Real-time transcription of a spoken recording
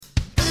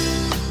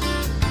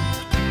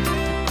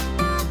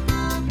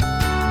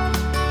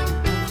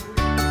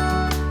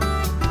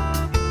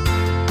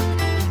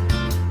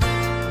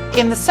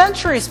In the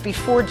centuries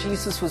before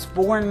Jesus was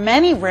born,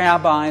 many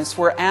rabbis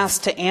were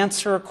asked to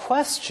answer a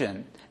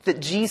question that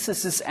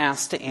Jesus is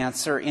asked to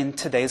answer in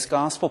today's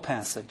gospel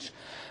passage.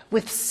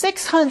 With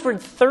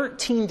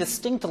 613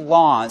 distinct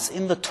laws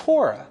in the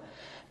Torah,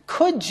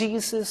 could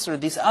Jesus or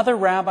these other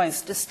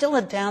rabbis distill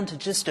it down to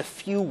just a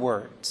few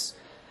words?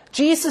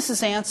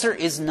 Jesus' answer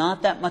is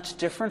not that much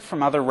different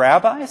from other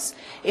rabbis.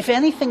 If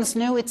anything's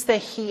new, it's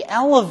that he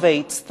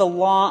elevates the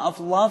law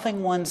of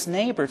loving one's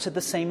neighbor to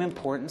the same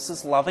importance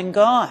as loving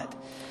God.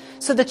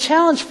 So the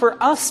challenge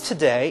for us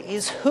today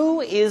is,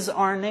 who is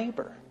our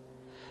neighbor?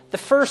 The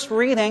first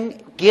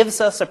reading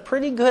gives us a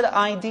pretty good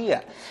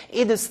idea.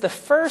 It is the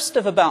first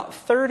of about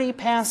 30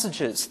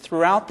 passages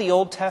throughout the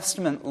Old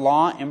Testament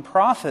law and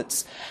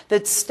prophets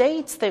that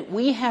states that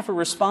we have a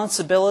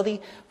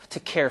responsibility to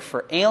care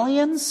for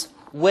aliens,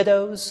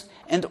 widows,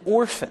 and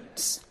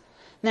orphans.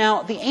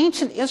 Now, the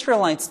ancient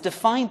Israelites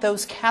defined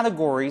those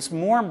categories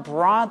more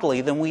broadly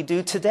than we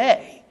do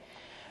today.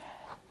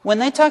 When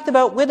they talked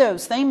about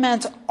widows, they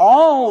meant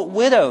all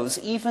widows,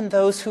 even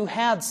those who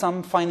had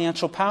some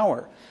financial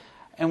power.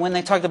 And when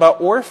they talked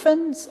about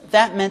orphans,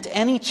 that meant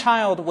any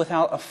child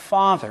without a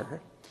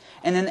father.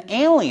 And an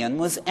alien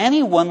was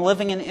anyone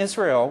living in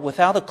Israel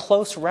without a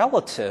close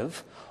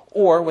relative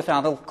or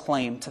without a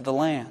claim to the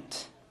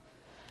land.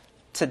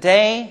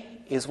 Today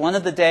is one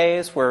of the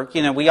days where,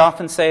 we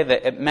often say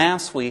that at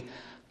Mass we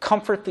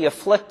comfort the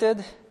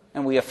afflicted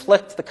and we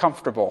afflict the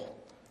comfortable.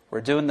 We're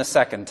doing the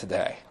second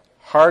today.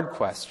 Hard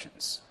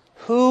questions.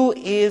 Who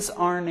is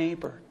our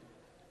neighbor?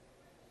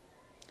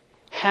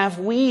 Have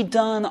we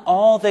done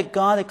all that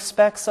God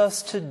expects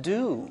us to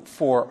do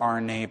for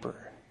our neighbor?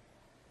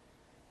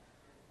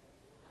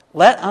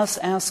 Let us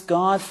ask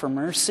God for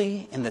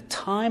mercy in the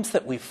times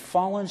that we've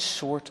fallen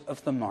short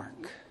of the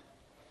mark.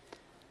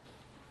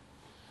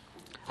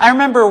 I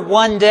remember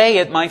one day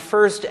at my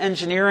first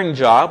engineering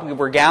job, we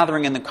were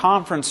gathering in the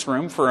conference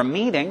room for a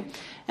meeting,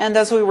 and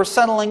as we were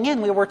settling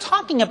in, we were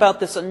talking about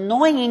this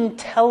annoying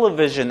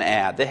television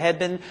ad that had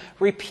been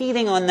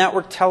repeating on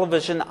network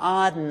television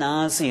ad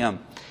nauseum.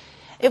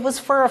 It was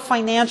for a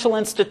financial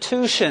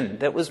institution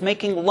that was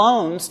making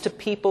loans to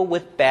people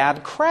with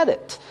bad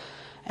credit.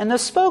 And the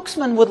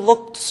spokesman would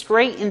look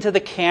straight into the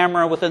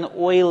camera with an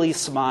oily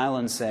smile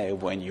and say,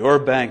 "When your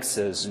bank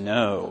says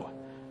no,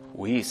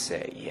 we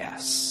say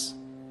yes."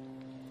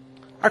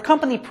 Our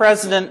company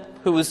president,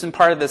 who was in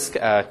part of this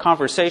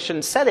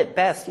conversation, said it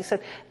best. He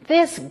said,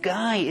 "This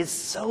guy is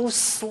so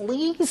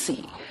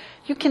sleazy.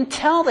 You can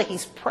tell that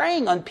he's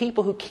preying on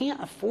people who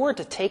can't afford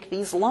to take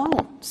these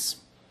loans."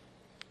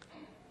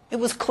 It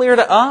was clear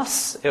to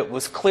us, it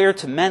was clear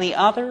to many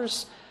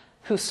others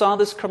who saw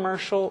this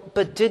commercial,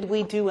 but did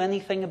we do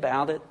anything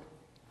about it?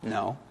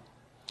 No.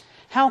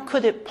 How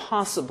could it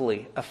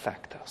possibly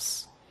affect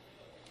us?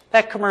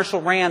 That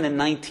commercial ran in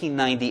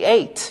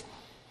 1998.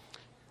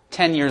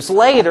 10 years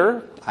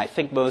later, I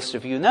think most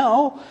of you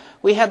know,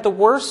 we had the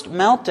worst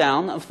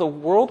meltdown of the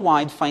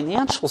worldwide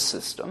financial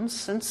system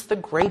since the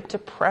Great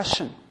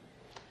Depression.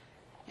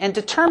 And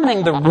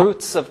determining the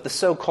roots of the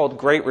so-called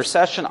Great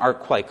Recession are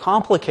quite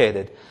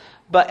complicated.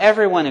 But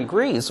everyone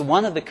agrees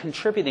one of the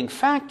contributing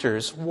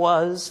factors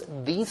was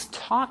these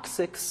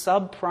toxic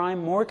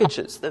subprime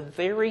mortgages, the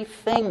very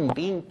thing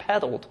being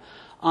peddled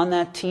on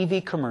that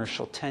TV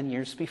commercial 10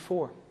 years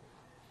before.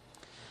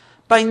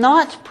 By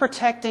not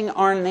protecting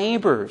our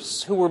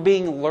neighbors who were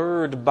being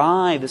lured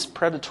by this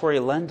predatory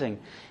lending,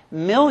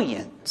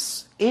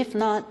 millions, if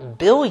not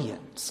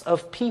billions,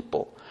 of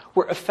people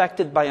were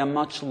affected by a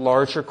much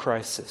larger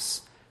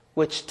crisis,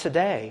 which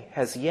today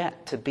has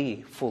yet to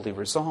be fully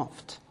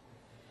resolved.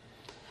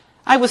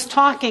 I was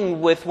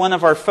talking with one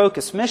of our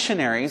focus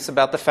missionaries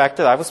about the fact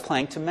that I was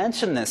planning to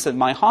mention this in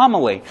my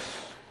homily.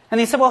 And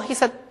he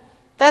said,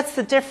 that's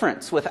the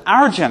difference with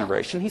our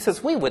generation. He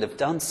says, we would have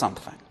done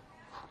something.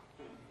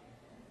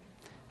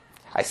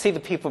 I see the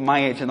people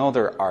my age and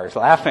older are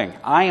laughing.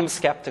 I am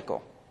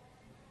skeptical.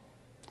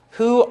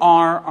 Who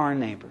are our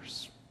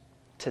neighbors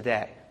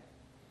today?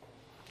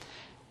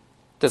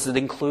 Does it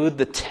include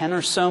the 10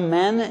 or so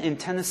men in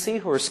Tennessee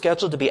who are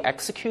scheduled to be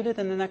executed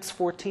in the next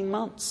 14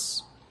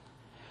 months?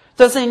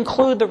 Does it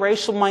include the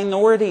racial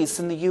minorities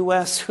in the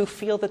U.S. who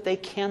feel that they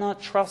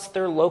cannot trust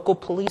their local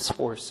police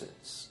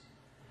forces?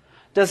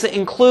 Does it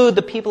include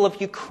the people of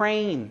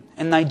Ukraine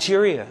and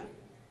Nigeria,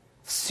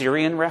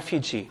 Syrian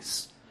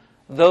refugees,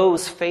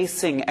 those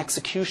facing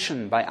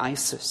execution by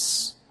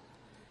ISIS?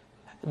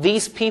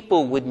 These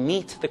people would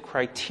meet the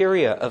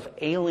criteria of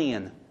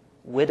alien,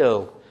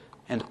 widow,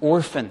 and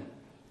orphan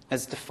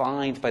as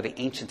defined by the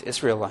ancient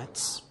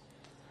Israelites.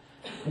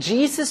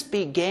 Jesus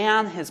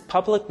began his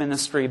public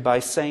ministry by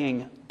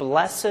saying,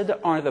 "Blessed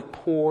are the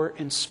poor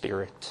in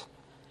spirit."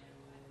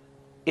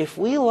 If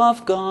we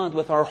love God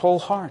with our whole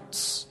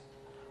hearts,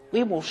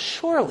 we will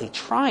surely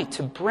try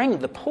to bring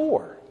the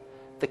poor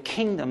the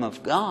kingdom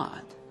of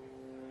God.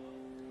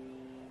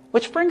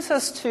 Which brings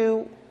us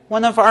to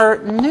one of our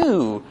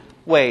new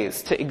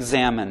ways to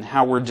examine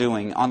how we're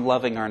doing on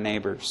loving our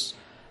neighbors: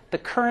 the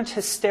current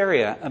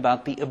hysteria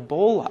about the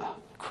Ebola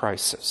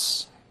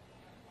crisis.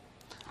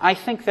 I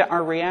think that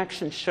our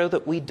reactions show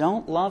that we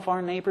don't love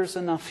our neighbors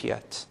enough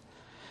yet.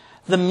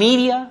 The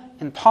media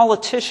and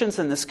politicians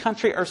in this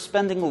country are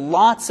spending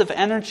lots of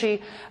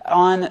energy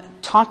on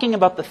talking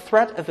about the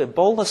threat of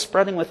Ebola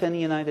spreading within the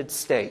United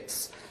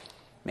States.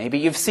 Maybe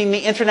you've seen the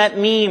internet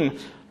meme,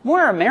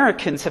 more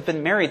Americans have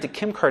been married to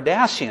Kim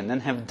Kardashian than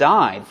have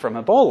died from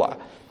Ebola.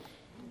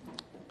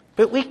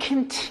 But we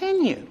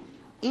continue,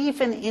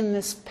 even in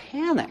this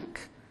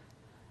panic,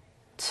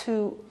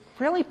 to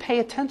really pay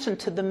attention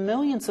to the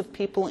millions of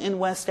people in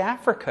West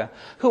Africa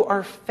who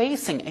are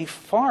facing a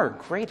far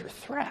greater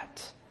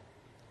threat.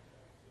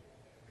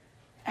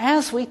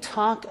 As we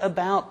talk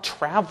about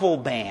travel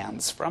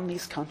bans from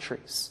these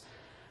countries,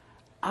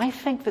 I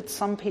think that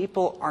some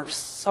people are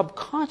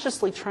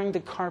subconsciously trying to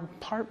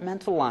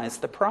compartmentalize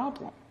the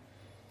problem.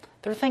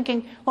 They're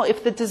thinking, well,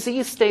 if the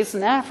disease stays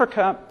in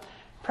Africa,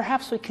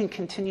 perhaps we can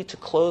continue to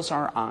close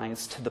our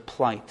eyes to the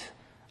plight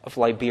of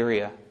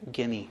Liberia,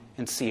 Guinea,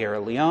 and Sierra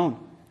Leone.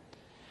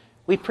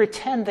 We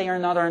pretend they are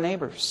not our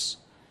neighbors.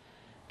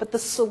 But the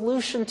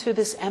solution to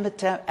this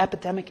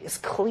epidemic is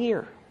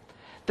clear.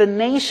 The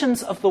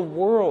nations of the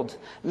world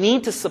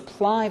need to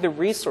supply the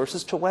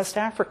resources to West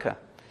Africa.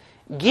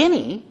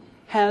 Guinea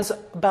has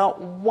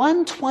about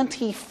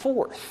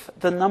 1/24th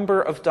the number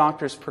of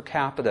doctors per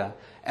capita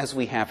as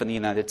we have in the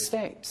United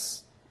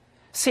States.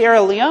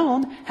 Sierra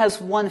Leone has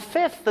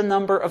 1/5 the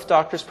number of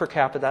doctors per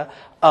capita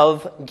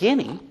of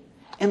Guinea,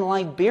 and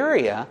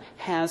Liberia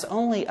has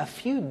only a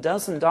few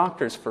dozen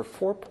doctors for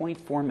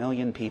 4.4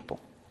 million people.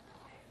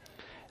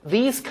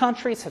 These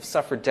countries have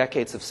suffered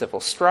decades of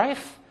civil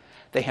strife.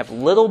 They have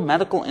little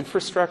medical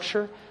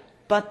infrastructure,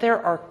 but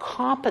there are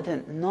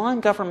competent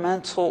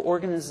non-governmental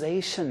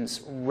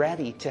organizations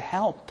ready to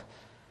help.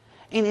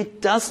 And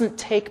it doesn't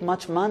take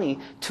much money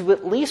to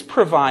at least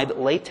provide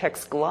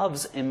latex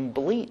gloves and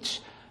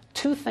bleach,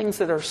 two things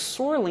that are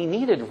sorely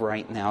needed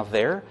right now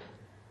there,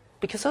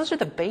 because those are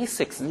the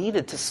basics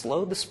needed to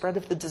slow the spread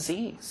of the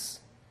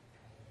disease.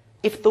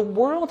 If the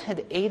world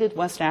had aided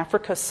West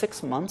Africa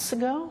 6 months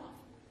ago,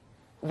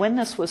 when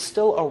this was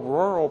still a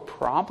rural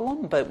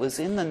problem but was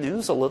in the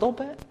news a little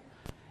bit,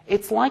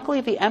 it's likely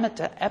the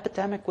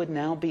epidemic would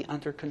now be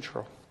under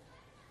control.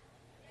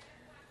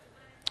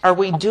 Are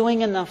we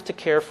doing enough to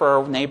care for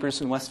our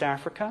neighbors in West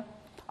Africa?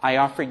 I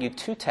offer you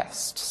 2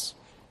 tests.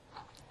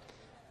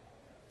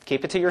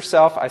 Keep it to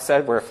yourself. I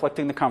said we're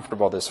afflicting the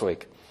comfortable this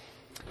week.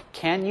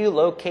 Can you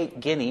locate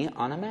Guinea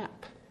on a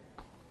map?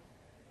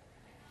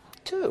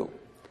 2,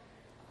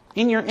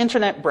 in your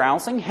internet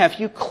browsing, have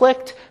you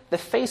clicked the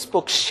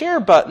Facebook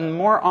share button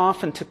more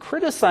often to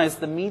criticize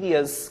the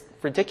media's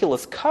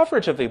ridiculous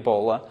coverage of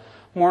Ebola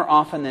more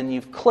often than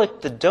you've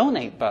clicked the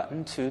donate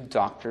button to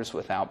Doctors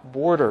Without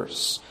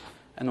Borders,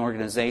 an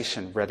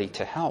organization ready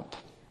to help?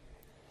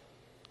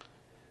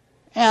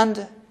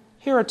 And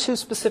here are 2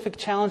 specific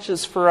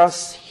challenges for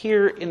us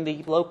here in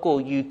the local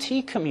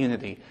UT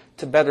community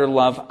to better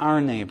love our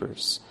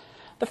neighbors.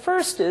 The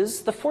first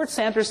is the Fort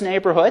Sanders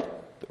neighborhood,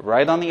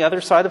 right on the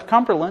other side of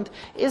Cumberland,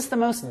 is the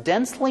most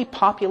densely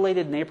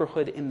populated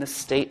neighborhood in the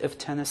state of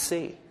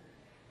Tennessee.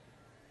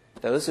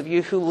 Those of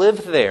you who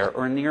live there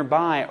or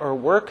nearby or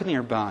work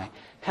nearby,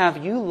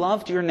 have you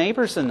loved your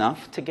neighbors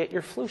enough to get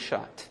your flu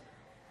shot?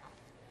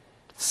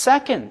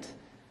 Second,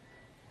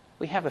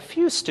 we have a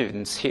few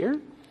students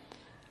here.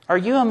 Are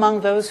you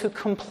among those who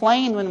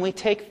complain when we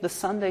take the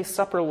Sunday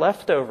supper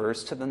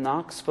leftovers to the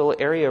Knoxville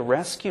Area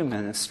Rescue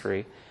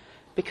Ministry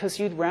because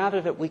you'd rather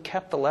that we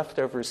kept the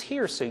leftovers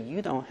here so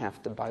you don't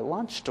have to buy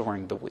lunch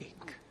during the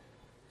week?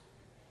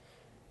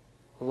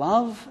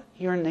 Love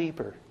your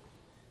neighbor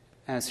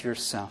as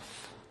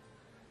yourself.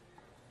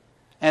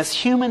 As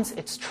humans,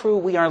 it's true,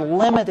 we are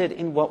limited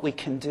in what we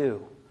can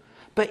do.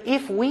 But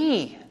if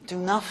we do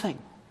nothing,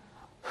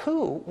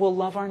 who will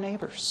love our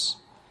neighbors?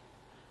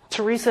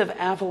 Teresa of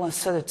Avila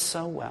said it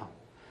so well.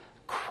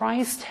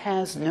 Christ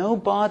has no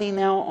body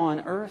now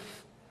on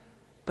earth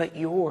but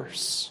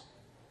yours.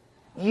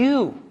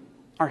 You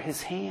are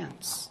his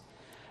hands.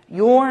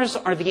 Yours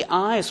are the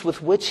eyes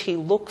with which he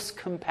looks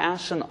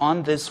compassion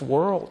on this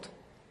world.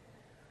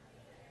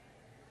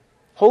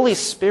 Holy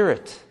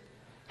Spirit,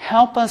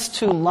 help us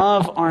to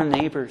love our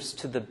neighbors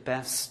to the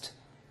best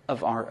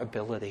of our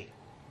ability.